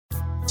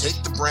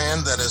Take the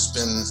brand that has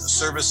been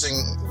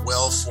servicing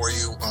well for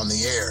you on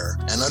the air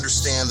and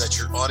understand that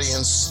your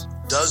audience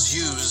does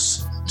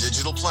use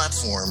digital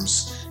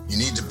platforms. You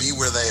need to be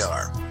where they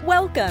are.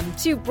 Welcome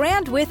to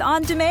Brandwidth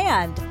On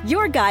Demand,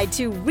 your guide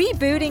to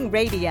rebooting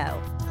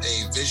radio.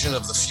 A vision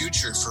of the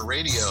future for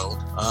radio,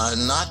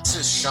 not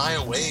to shy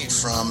away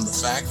from the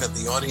fact that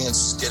the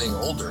audience is getting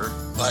older,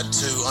 but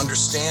to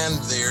understand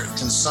their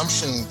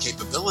consumption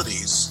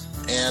capabilities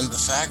and the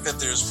fact that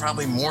there's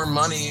probably more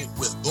money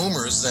with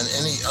boomers than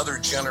any other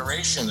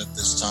generation at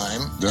this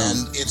time,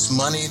 and it's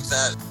money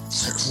that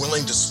they're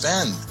willing to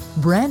spend.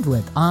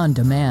 Brandwidth On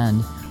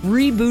Demand,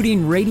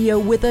 rebooting radio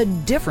with a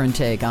different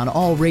take on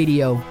all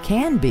radio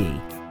can be.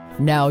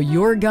 Now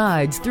your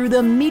guides through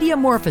the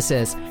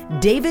metamorphosis,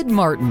 David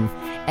Martin,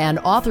 and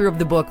author of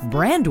the book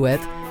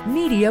Brandwidth,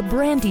 media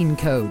branding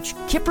coach,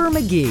 Kipper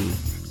McGee.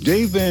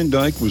 Dave Van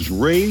Dyke was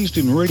raised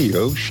in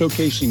radio,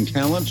 showcasing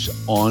talents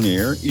on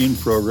air, in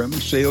programming,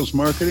 sales,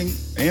 marketing,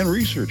 and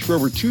research. For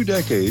over 2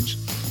 decades,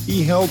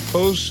 he held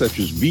posts such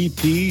as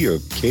VP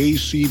of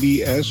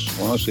KCBS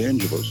Los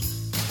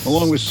Angeles,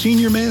 along with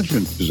senior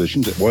management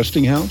positions at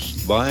Westinghouse,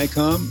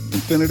 Viacom,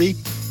 Infinity,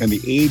 and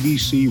the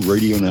ABC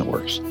radio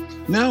networks.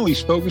 Now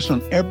he's focused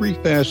on every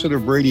facet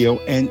of radio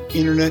and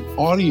internet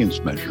audience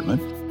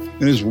measurement,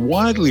 and is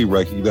widely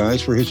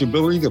recognized for his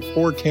ability to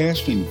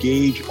forecast and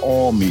gauge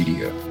all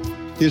media.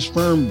 His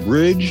firm,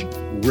 Bridge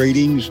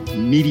Ratings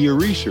Media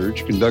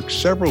Research, conducts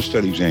several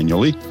studies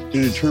annually to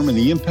determine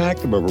the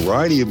impact of a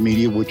variety of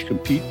media which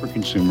compete for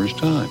consumers'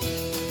 time.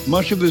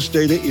 Much of this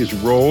data is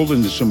rolled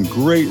into some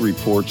great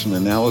reports and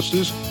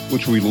analysis,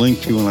 which we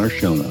link to in our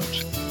show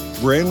notes.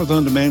 Brandwidth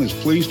On Demand is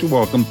pleased to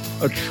welcome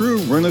a true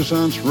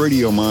Renaissance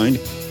radio mind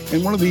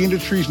and one of the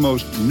industry's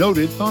most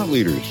noted thought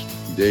leaders,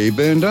 Dave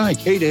Van Dyke.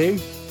 Hey,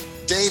 Dave.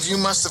 Dave, you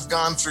must have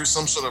gone through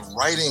some sort of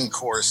writing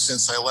course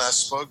since I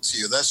last spoke to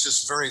you. That's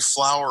just very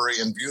flowery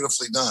and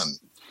beautifully done.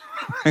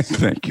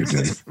 Thank you,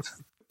 Dave.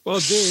 Well,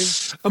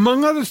 Dave,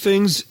 among other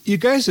things, you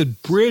guys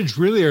at Bridge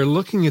really are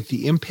looking at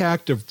the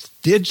impact of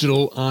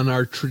digital on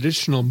our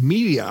traditional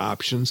media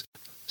options.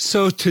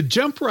 So to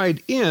jump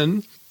right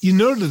in, you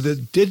noted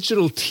that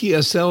digital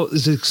TSL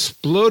is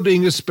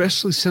exploding,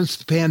 especially since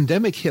the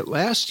pandemic hit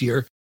last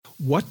year.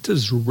 What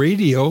does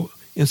radio,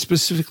 and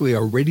specifically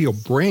our radio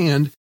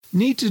brand,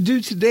 need to do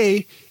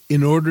today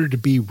in order to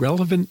be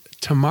relevant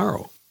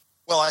tomorrow?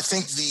 Well, I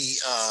think the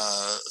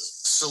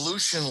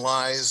solution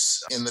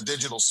lies in the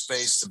digital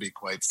space, to be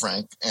quite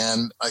frank.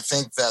 And I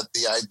think that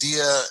the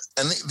idea,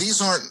 and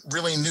these aren't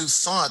really new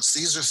thoughts,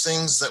 these are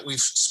things that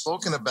we've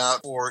spoken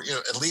about for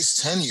at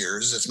least 10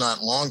 years, if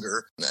not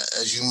longer.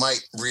 As you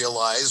might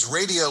realize,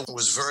 radio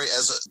was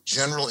as a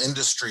general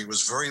industry,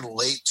 was very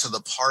late to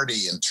the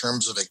party in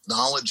terms of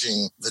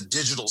acknowledging the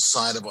digital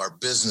side of our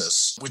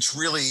business, which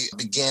really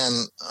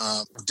began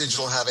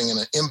digital having an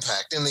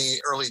impact in the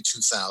early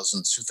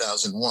 2000s,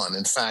 2001.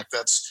 In fact,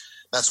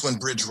 that's when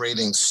Bridge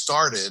Ratings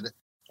started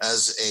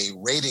as a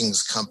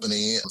ratings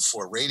company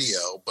for radio,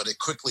 but it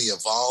quickly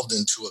evolved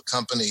into a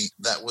company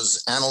that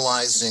was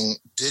analyzing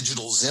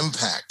digital's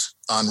impact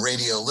on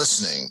radio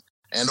listening.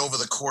 And over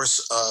the course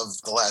of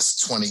the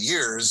last 20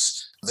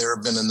 years, there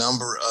have been a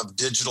number of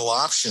digital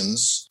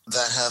options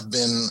that have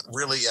been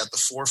really at the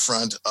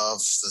forefront of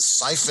the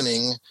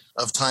siphoning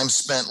of time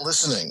spent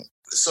listening.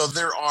 So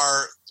there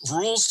are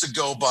rules to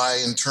go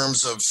by in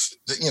terms of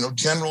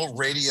general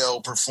radio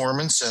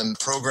performance and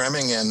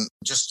programming and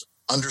just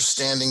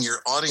understanding your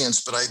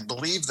audience. But I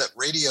believe that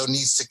radio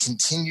needs to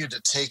continue to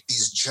take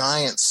these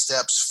giant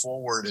steps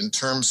forward in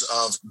terms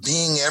of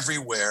being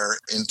everywhere,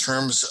 in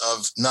terms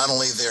of not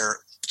only their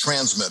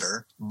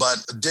transmitter, but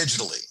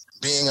digitally,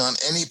 being on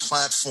any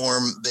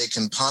platform they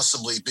can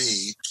possibly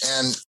be.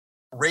 And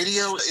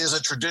radio is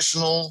a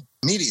traditional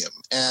medium,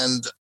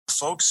 and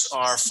folks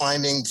are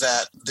finding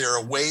that there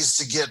are ways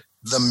to get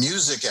the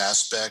music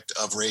aspect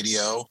of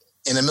radio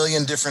in a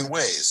million different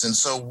ways. And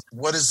so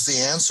what is the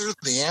answer?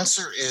 The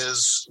answer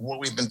is what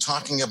we've been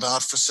talking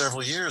about for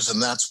several years,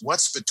 and that's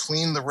what's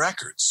between the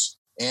records.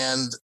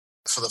 And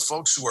for the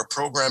folks who are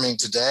programming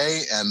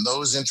today and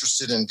those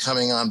interested in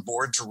coming on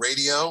board to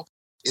radio,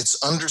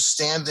 it's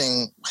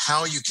understanding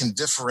how you can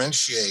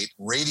differentiate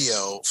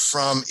radio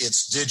from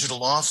its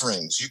digital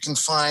offerings. You can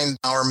find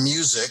our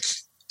music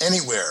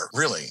anywhere,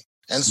 really.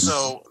 And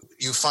so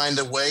you find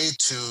a way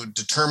to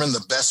determine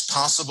the best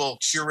possible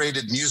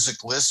curated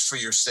music list for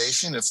your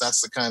station, if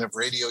that's the kind of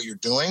radio you're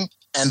doing,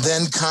 and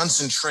then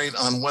concentrate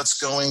on what's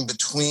going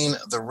between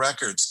the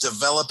records,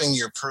 developing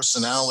your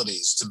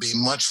personalities to be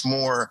much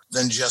more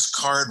than just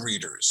card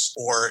readers,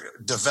 or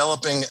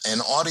developing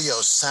an audio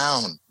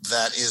sound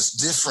that is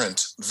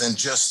different than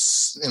just,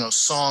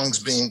 songs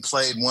being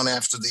played one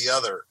after the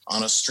other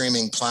on a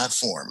streaming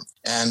platform.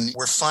 And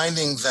we're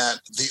finding that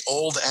the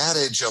old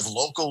adage of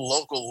local,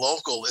 local,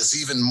 local is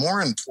even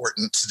more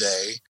important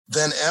today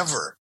than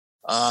ever.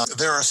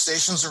 There are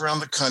stations around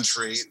the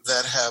country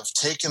that have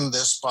taken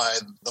this by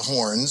the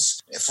horns.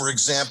 For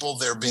example,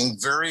 they're being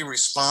very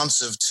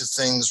responsive to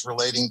things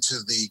relating to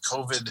the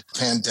COVID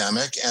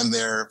pandemic, and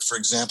they're, for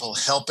example,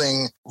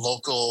 helping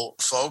local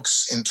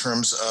folks in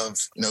terms of,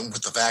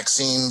 with the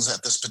vaccines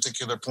at this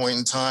particular point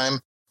in time,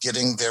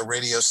 getting their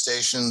radio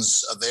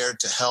stations there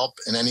to help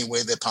in any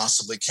way they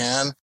possibly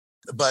can.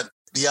 But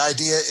the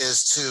idea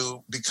is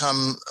to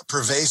become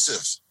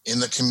pervasive in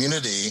the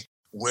community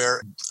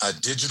where a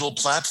digital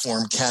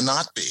platform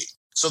cannot be.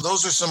 So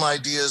those are some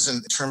ideas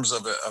in terms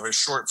of a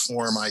short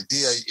form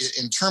idea.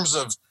 In terms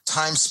of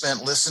time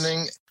spent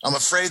listening, I'm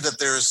afraid that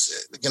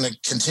there's going to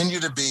continue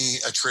to be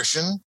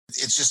attrition.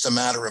 It's just a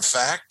matter of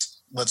fact.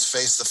 Let's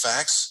face the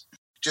facts.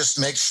 Just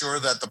make sure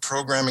that the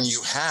programming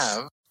you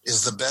have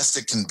is the best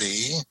it can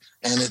be.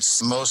 And it's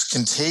the most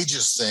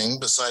contagious thing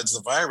besides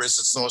the virus.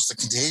 It's the most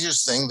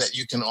contagious thing that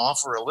you can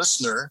offer a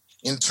listener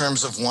in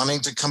terms of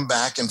wanting to come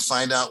back and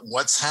find out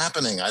what's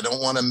happening. I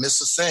don't want to miss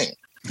a thing.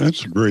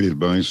 That's great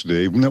advice,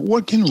 Dave. Now,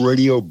 what can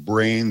radio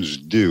brands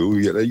do?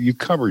 You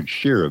covered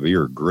share of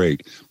ear,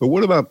 great. But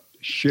what about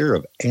share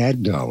of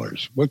ad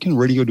dollars? What can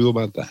radio do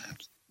about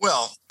that?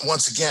 Well,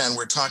 once again,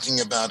 we're talking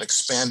about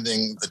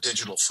expanding the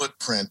digital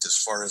footprint as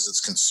far as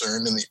it's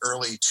concerned. In the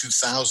early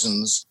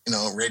 2000s,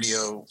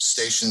 radio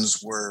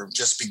stations were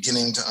just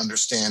beginning to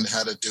understand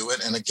how to do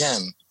it. And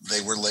again, they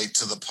were late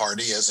to the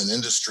party as an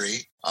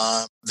industry.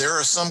 There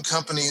are some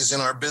companies in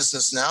our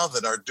business now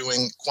that are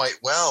doing quite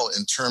well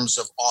in terms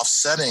of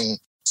offsetting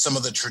some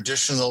of the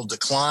traditional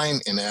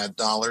decline in ad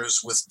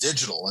dollars with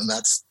digital. And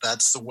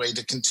that's the way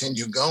to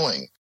continue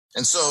going.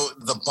 And so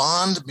the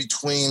bond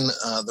between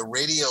the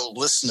radio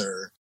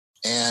listener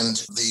and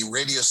the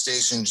radio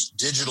station's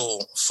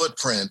digital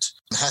footprint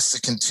has to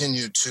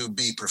continue to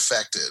be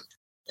perfected.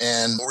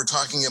 And what we're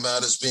talking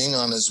about is being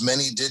on as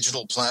many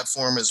digital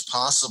platforms as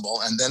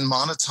possible and then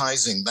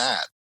monetizing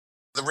that.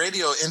 The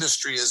radio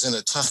industry is in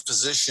a tough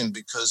position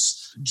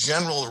because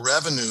general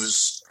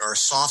revenues are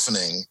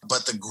softening,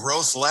 but the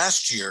growth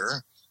last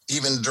year,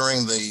 even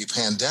during the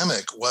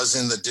pandemic,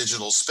 was in the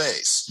digital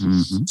space.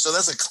 Mm-hmm. So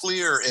that's a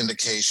clear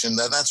indication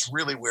that that's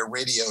really where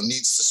radio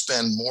needs to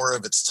spend more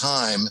of its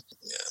time.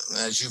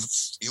 As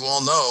you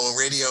all know,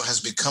 radio has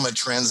become a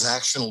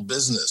transactional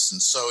business.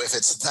 And so if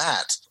it's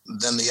that,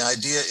 then the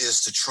idea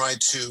is to try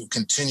to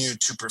continue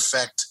to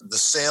perfect the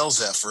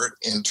sales effort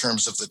in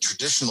terms of the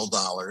traditional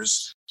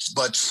dollars,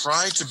 but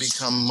try to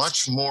become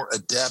much more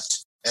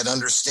adept at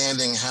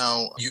understanding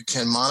how you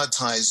can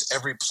monetize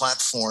every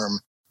platform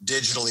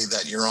digitally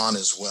that you're on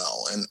as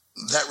well. And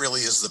that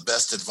really is the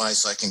best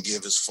advice I can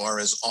give as far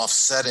as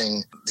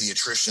offsetting the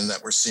attrition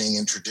that we're seeing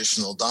in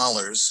traditional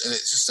dollars. And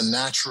it's just a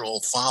natural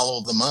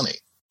follow the money.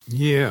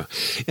 Yeah.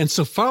 And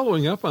so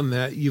following up on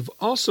that, you've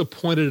also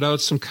pointed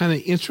out some kind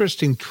of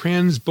interesting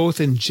trends,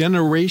 both in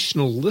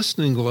generational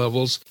listening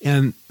levels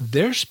and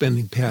their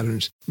spending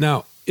patterns.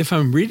 Now, if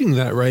I'm reading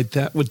that right,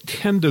 that would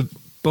tend to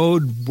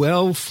bode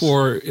well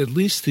for at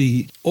least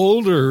the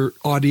older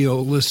audio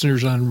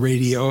listeners on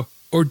radio,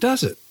 or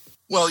does it?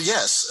 Well,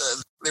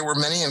 yes. There were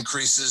many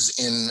increases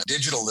in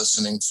digital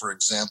listening, for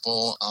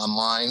example,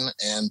 online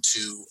and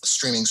to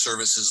streaming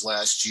services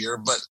last year,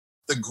 but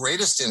the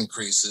greatest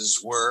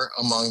increases were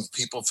among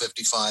people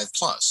 55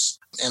 plus.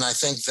 And I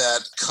think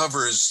that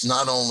covers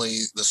not only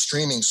the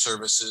streaming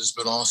services,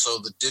 but also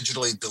the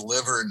digitally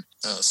delivered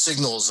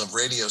signals of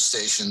radio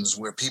stations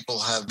where people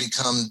have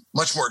become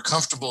much more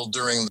comfortable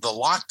during the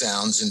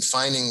lockdowns in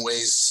finding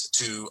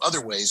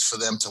other ways for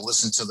them to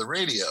listen to the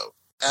radio.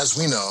 As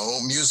we know,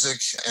 music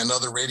and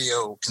other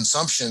radio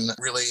consumption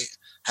really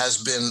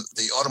has been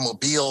the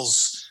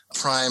automobile's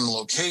prime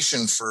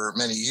location for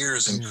many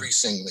years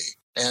increasingly.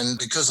 And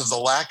because of the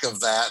lack of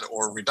that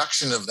or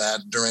reduction of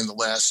that during the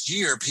last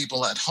year,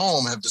 people at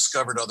home have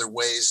discovered other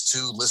ways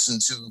to listen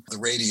to the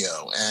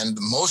radio. And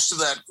most of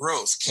that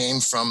growth came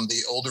from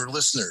the older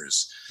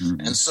listeners.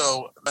 Mm-hmm. And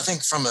so I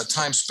think from a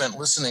time spent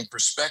listening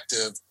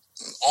perspective,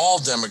 all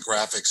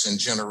demographics and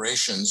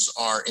generations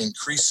are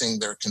increasing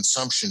their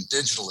consumption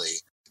digitally.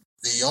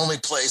 The only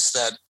place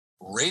that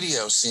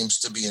radio seems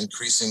to be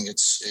increasing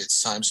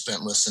its time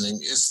spent listening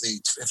is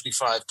the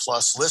 55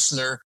 plus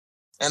listener.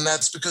 And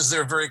that's because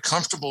they're very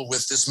comfortable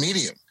with this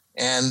medium.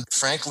 And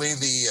frankly,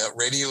 the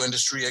radio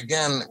industry,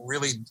 again,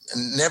 really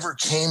never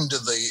came to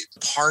the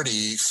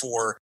party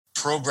for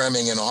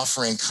programming and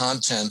offering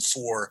content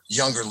for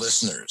younger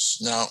listeners.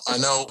 Now, I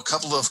know a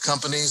couple of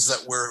companies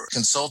that we're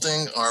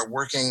consulting are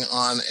working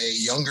on a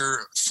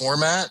younger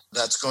format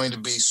that's going to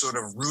be sort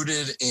of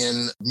rooted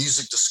in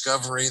music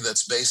discovery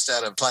that's based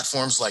out of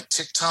platforms like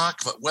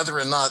TikTok. But whether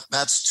or not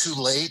that's too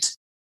late,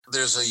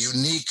 there's a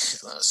unique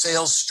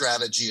sales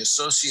strategy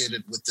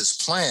associated with this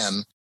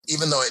plan,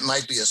 even though it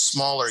might be a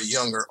smaller,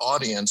 younger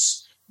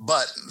audience.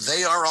 But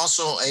they are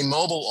also a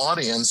mobile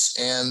audience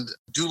and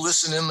do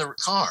listen in the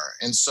car.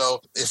 And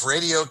so if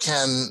radio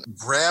can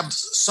grab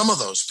some of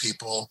those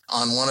people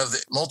on one of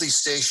the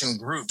multi-station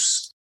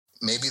groups,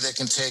 maybe they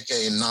can take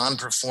a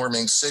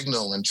non-performing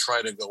signal and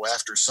try to go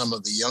after some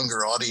of the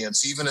younger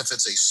audience, even if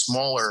it's a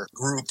smaller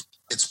group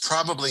it's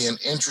probably an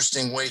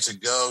interesting way to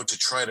go to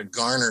try to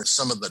garner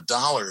some of the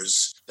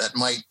dollars that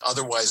might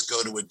otherwise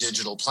go to a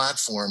digital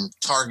platform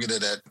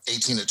targeted at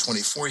 18 to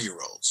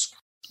 24-year-olds.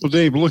 Well,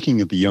 Dave,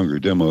 looking at the younger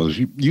demos,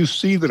 you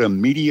see that a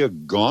media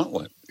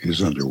gauntlet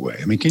is underway.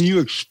 I mean, can you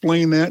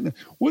explain that?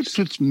 What's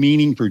its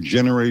meaning for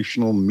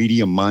generational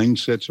media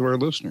mindsets of our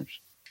listeners?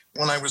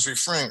 When I was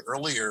referring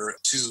earlier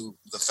to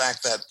the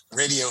fact that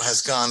radio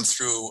has gone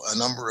through a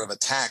number of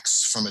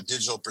attacks from a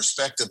digital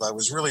perspective, I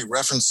was really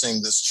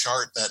referencing this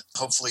chart that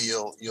hopefully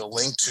you'll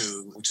link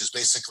to, which is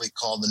basically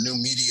called the new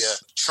media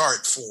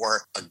chart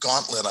for a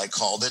gauntlet, I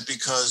called it,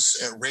 because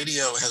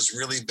radio has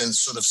really been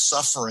sort of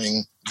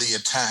suffering the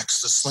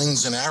attacks, the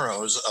slings and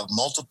arrows of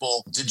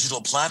multiple digital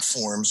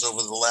platforms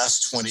over the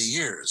last 20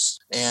 years.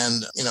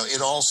 And,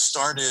 it all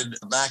started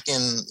back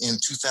in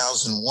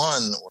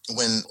 2001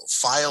 when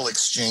file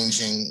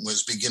exchanging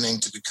was beginning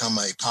to become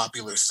a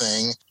popular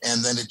thing.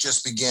 And then it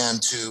just began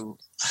to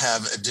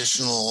have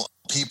additional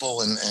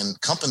people and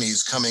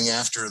companies coming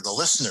after the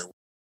listener.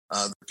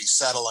 There'd be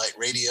satellite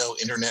radio,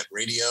 internet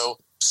radio,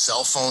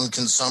 cell phone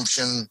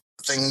consumption,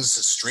 things,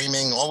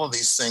 streaming, all of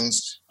these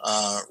things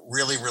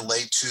really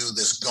relate to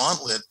this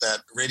gauntlet that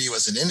radio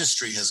as an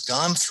industry has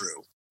gone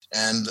through.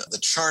 And the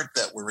chart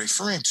that we're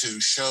referring to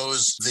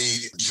shows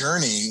the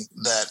journey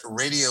that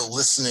radio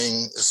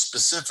listening,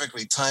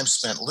 specifically time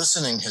spent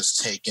listening, has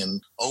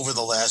taken over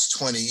the last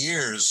 20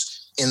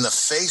 years in the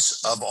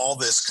face of all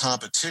this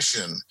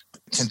competition,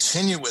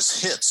 continuous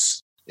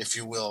hits, if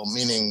you will,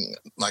 meaning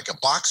like a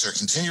boxer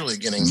continually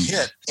getting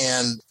hit.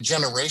 And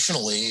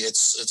generationally,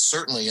 it's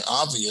certainly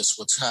obvious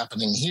what's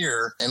happening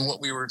here. And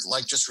what we were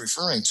just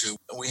referring to,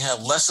 we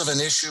have less of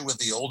an issue with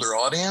the older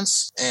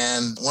audience.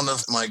 And one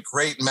of my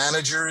great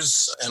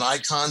managers and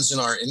icons in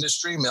our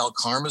industry, Mel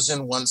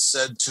Karmazin, once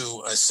said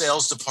to a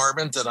sales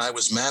department that I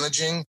was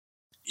managing,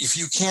 if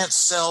you can't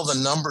sell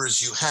the numbers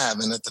you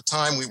have, and at the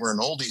time we were an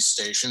oldies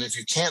station, if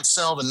you can't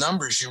sell the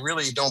numbers, you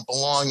really don't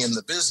belong in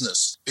the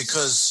business,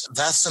 because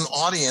that's an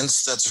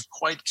audience that's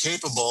quite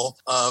capable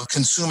of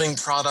consuming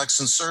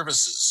products and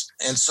services.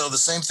 And so the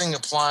same thing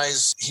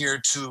applies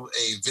here to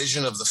a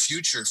vision of the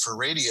future for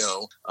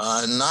radio,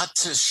 not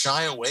to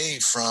shy away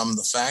from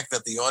the fact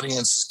that the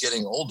audience is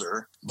getting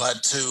older,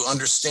 but to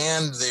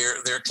understand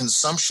their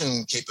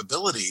consumption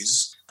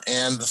capabilities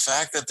and the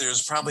fact that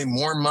there's probably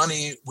more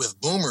money with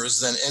boomers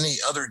than any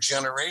other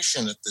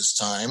generation at this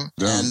time.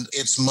 Yeah. And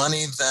it's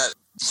money that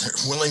they're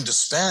willing to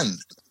spend.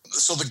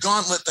 So the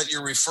gauntlet that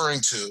you're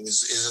referring to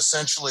is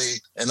essentially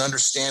an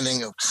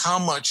understanding of how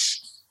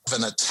much of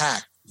an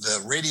attack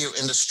the radio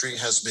industry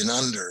has been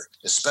under,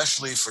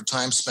 especially for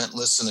time spent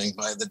listening,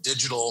 by the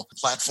digital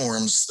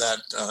platforms that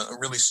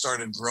really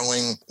started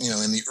growing,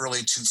 in the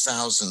early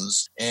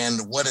 2000s, and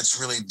what it's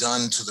really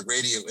done to the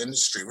radio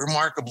industry.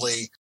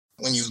 Remarkably,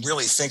 when you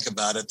really think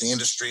about it, the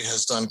industry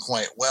has done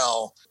quite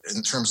well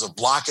in terms of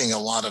blocking a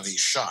lot of these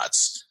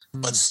shots.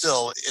 But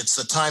still, it's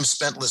the time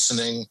spent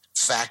listening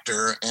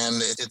factor,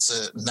 and it's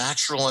a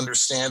natural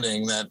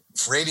understanding that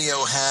if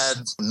radio had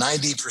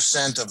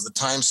 90% of the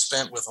time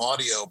spent with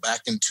audio back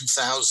in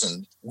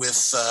 2000, with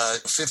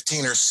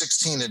 15 or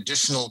 16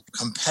 additional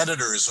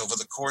competitors over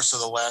the course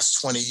of the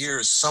last 20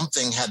 years,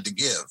 something had to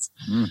give.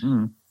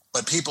 Mm-hmm.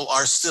 But people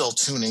are still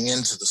tuning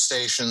into the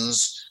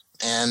stations.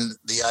 And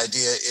the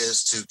idea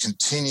is to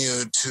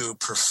continue to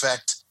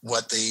perfect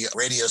what the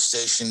radio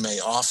station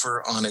may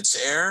offer on its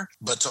air,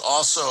 but to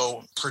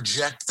also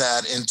project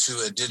that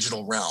into a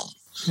digital realm.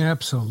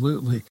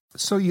 Absolutely.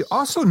 So you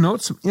also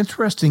note some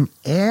interesting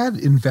ad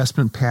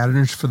investment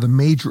patterns for the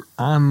major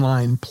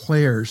online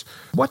players.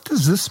 What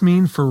does this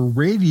mean for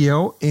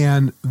radio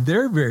and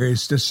their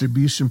various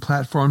distribution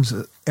platforms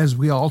as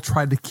we all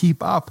try to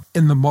keep up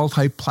in the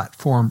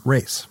multi-platform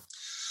race?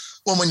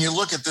 Well, when you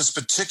look at this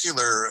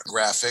particular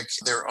graphic,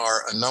 there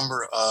are a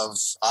number of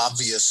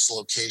obvious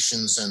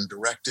locations and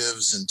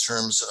directives in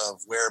terms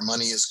of where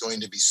money is going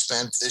to be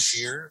spent this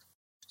year,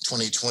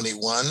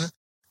 2021.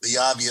 The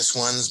obvious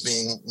ones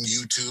being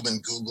YouTube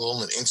and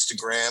Google and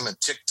Instagram and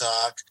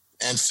TikTok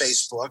and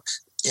Facebook,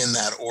 in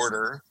that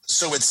order.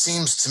 So it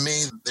seems to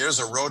me there's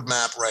a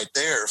roadmap right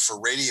there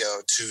for radio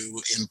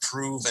to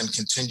improve and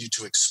continue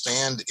to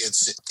expand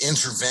its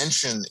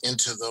intervention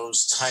into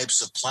those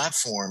types of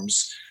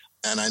platforms.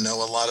 And I know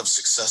a lot of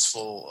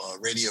successful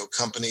radio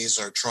companies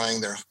are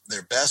trying their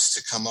best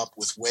to come up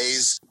with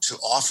ways to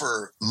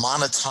offer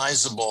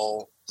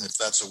monetizable, if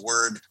that's a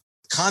word,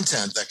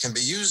 content that can be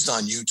used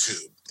on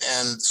YouTube.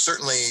 And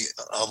certainly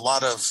a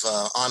lot of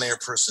on-air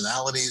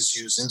personalities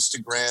use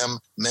Instagram.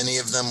 Many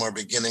of them are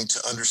beginning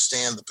to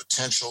understand the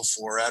potential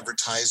for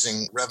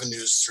advertising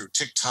revenues through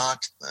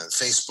TikTok.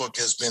 Facebook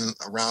has been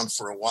around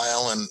for a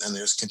while, and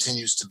there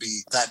continues to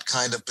be that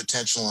kind of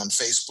potential on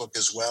Facebook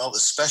as well,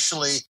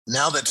 especially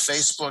now that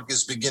Facebook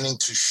is beginning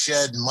to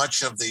shed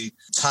much of the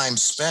time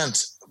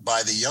spent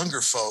by the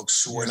younger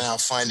folks who are now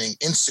finding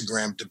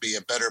Instagram to be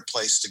a better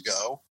place to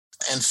go.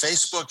 And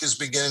Facebook is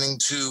beginning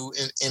to,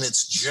 in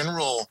its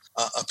general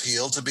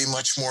appeal, to be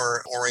much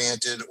more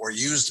oriented or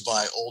used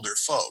by older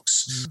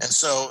folks. Mm-hmm. And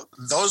so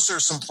those are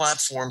some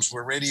platforms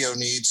where radio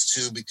needs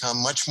to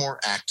become much more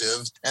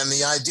active. And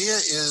the idea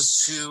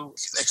is to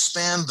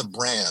expand the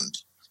brand.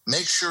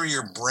 Make sure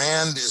your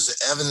brand is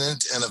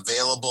evident and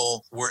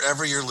available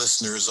wherever your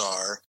listeners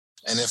are.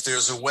 And if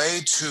there's a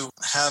way to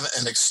have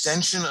an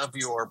extension of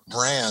your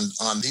brand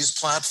on these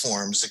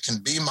platforms, it can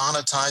be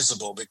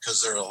monetizable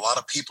because there are a lot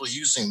of people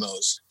using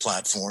those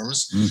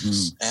platforms.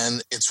 Mm-hmm.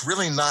 And it's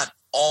really not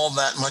all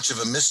that much of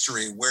a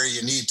mystery where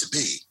you need to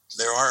be.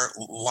 There are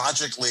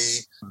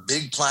logically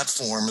big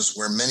platforms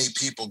where many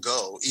people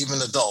go, even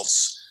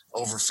adults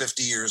over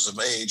 50 years of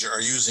age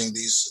are using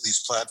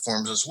these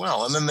platforms as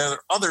well. And then there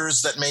are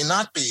others that may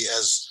not be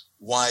as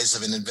wise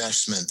of an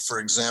investment. For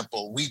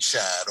example,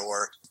 WeChat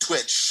or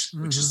Twitch,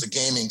 which is the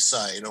gaming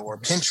site, or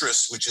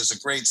Pinterest, which is a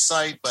great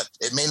site, but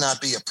it may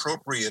not be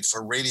appropriate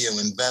for radio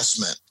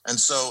investment. And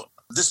so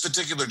this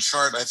particular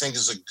chart, I think,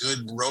 is a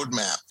good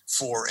roadmap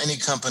for any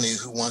company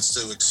who wants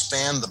to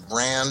expand the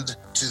brand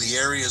to the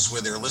areas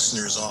where their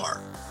listeners are.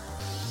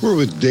 We're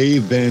with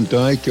Dave Van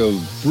Dyke of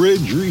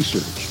Bridge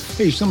Research.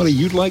 Hey, somebody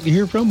you'd like to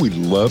hear from? We'd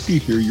love to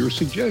hear your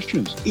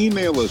suggestions.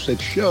 Email us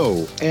at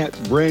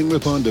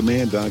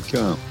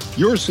show@brandwidthondemand.com.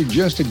 Your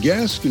suggested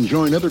guests can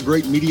join other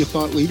great media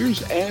thought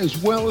leaders as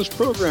well as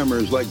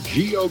programmers like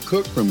Geo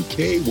Cook from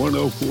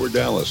K104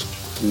 Dallas,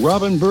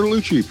 Robin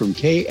Bertolucci from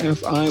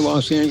KFI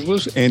Los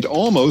Angeles, and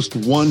almost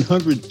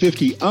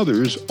 150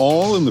 others,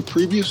 all in the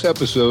previous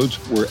episodes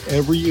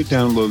wherever you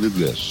downloaded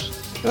this.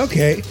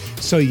 Okay,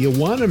 so you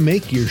want to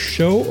make your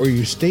show or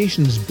your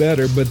stations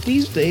better, but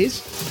these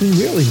days,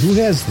 really, who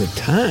has the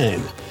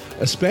time?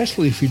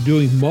 Especially if you're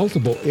doing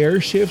multiple air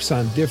shifts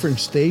on different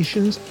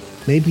stations,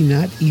 maybe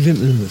not even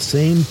in the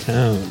same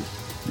town.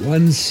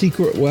 One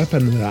secret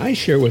weapon that I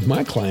share with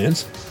my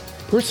clients,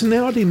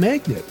 Personality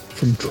Magnet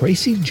from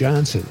Tracy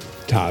Johnson.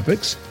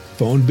 Topics,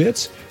 phone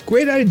bits,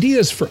 great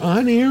ideas for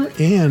on-air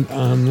and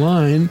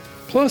online,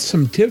 plus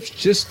some tips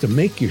just to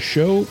make your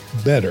show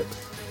better.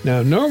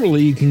 Now,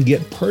 normally you can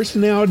get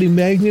Personality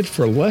Magnet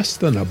for less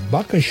than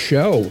 $1 a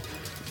show,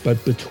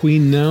 but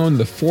between now and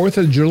the 4th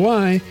of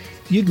July,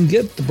 you can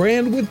get the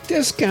brand with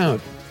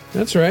discount.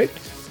 That's right,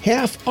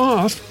 half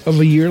off of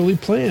a yearly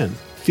plan.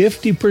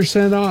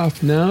 50%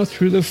 off now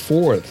through the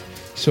 4th.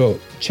 So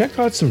check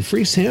out some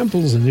free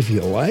samples, and if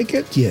you like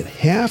it, get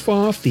half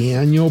off the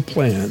annual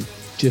plan.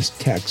 Just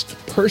text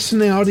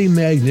Personality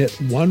Magnet,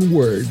 one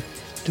word,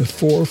 to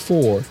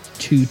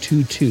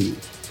 44222.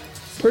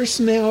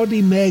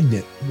 Personality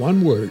Magnet,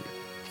 one word,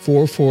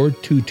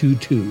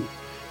 44222.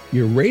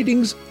 Your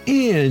ratings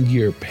and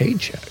your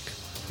paycheck.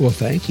 Well,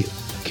 thank you.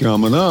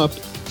 Coming up,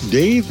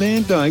 Dave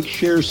Van Dyke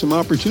shares some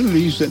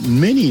opportunities that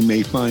many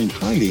may find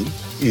hiding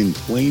in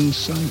plain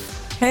sight.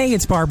 Hey,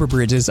 it's Barbara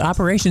Bridges,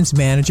 Operations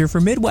Manager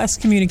for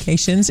Midwest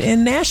Communications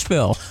in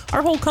Nashville.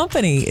 Our whole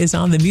company is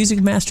on the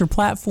Music Master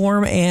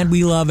platform, and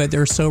we love it.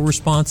 They're so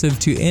responsive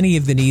to any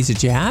of the needs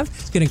that you have.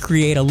 It's going to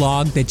create a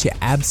log that you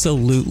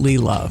absolutely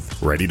love.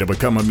 Ready to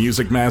become a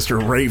Music Master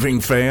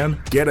raving fan?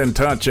 Get in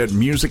touch at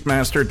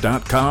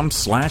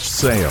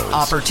musicmaster.com/sales.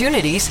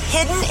 Opportunities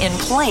hidden in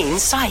plain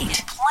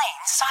sight.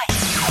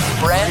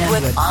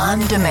 Brandwidth On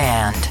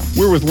Demand.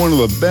 We're with one of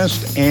the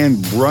best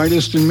and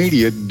brightest in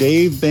media,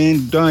 Dave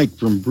Van Dyke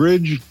from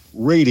Bridge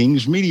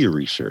Ratings Media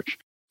Research.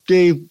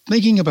 Dave,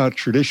 thinking about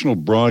traditional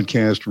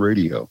broadcast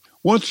radio,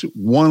 what's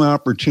one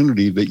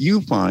opportunity that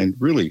you find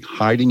really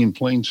hiding in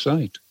plain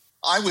sight?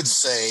 I would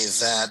say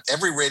that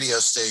every radio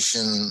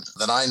station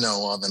that I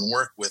know of and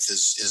work with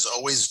is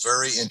always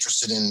very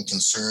interested and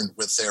concerned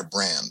with their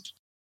brand.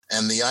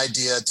 And the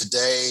idea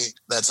today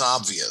that's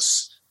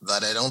obvious,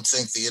 that I don't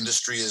think the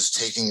industry is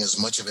taking as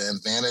much of an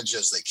advantage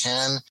as they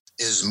can,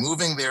 is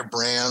moving their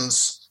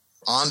brands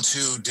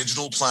onto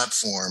digital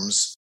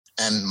platforms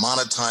and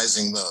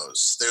monetizing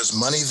those. There's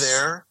money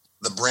there.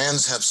 The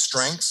brands have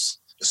strength,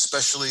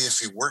 especially if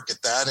you work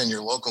at that in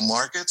your local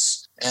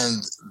markets.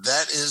 And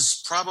that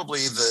is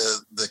probably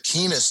the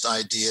keenest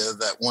idea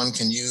that one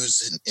can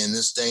use in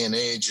this day and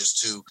age, is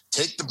to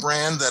take the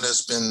brand that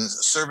has been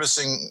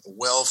servicing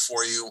well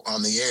for you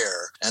on the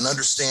air and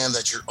understand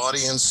that your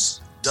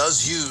audience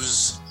does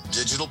use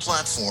digital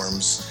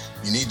platforms.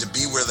 You need to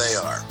be where they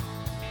are.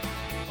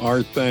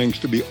 Our thanks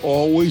to be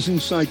always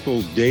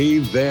insightful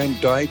Dave Van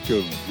Dyke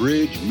of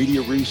Bridge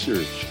Media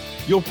Research.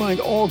 You'll find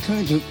all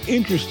kinds of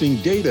interesting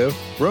data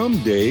from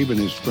Dave and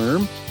his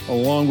firm,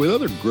 along with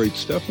other great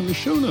stuff in the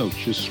show notes.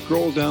 Just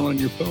scroll down on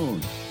your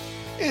phone.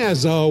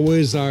 As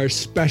always, our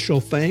special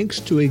thanks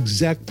to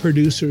exec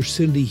producer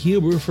Cindy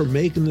Huber for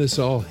making this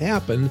all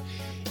happen.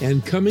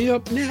 And coming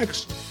up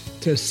next,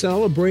 to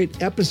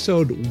celebrate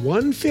episode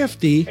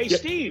 150. Hey,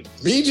 Steve.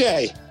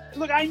 BJ.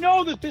 Look, I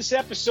know that this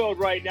episode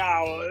right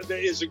now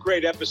is a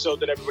great episode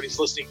that everybody's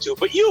listening to,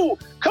 but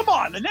come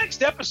on, the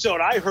next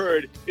episode I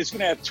heard is going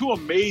to have two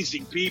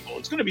amazing people.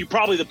 It's going to be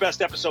probably the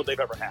best episode they've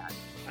ever had.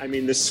 I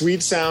mean, the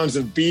sweet sounds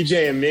of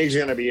BJ and Migs are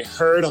going to be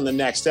heard on the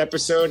next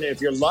episode. And if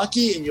you're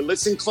lucky and you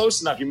listen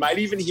close enough, you might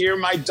even hear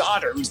my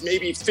daughter, who's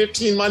maybe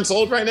 15 months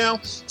old right now,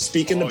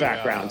 speak in the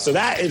background. Yeah. So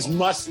that is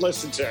must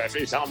listen to, if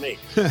you tell me.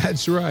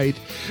 That's right.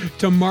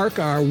 To mark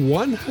our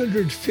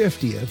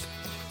 150th,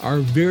 our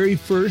very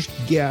first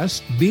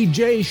guest,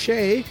 BJ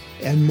Shea,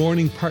 and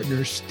morning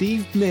partner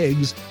Steve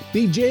Miggs,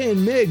 BJ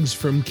and Miggs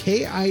from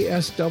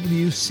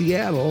KISW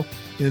Seattle,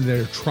 in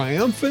their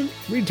triumphant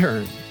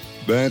return.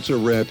 That's a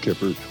wrap,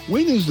 Kipper.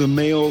 When is the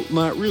male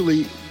not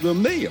really the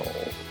male?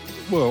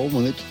 Well,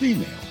 when it's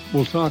female.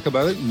 We'll talk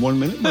about it in 1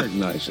 minute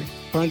merchandising.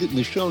 Find it in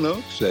the show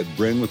notes at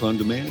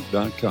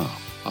brandwidthondemand.com.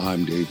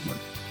 I'm Dave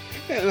Martin.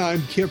 And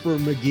I'm Kipper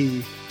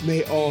McGee.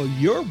 May all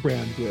your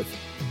brandwidth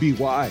be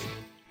wide.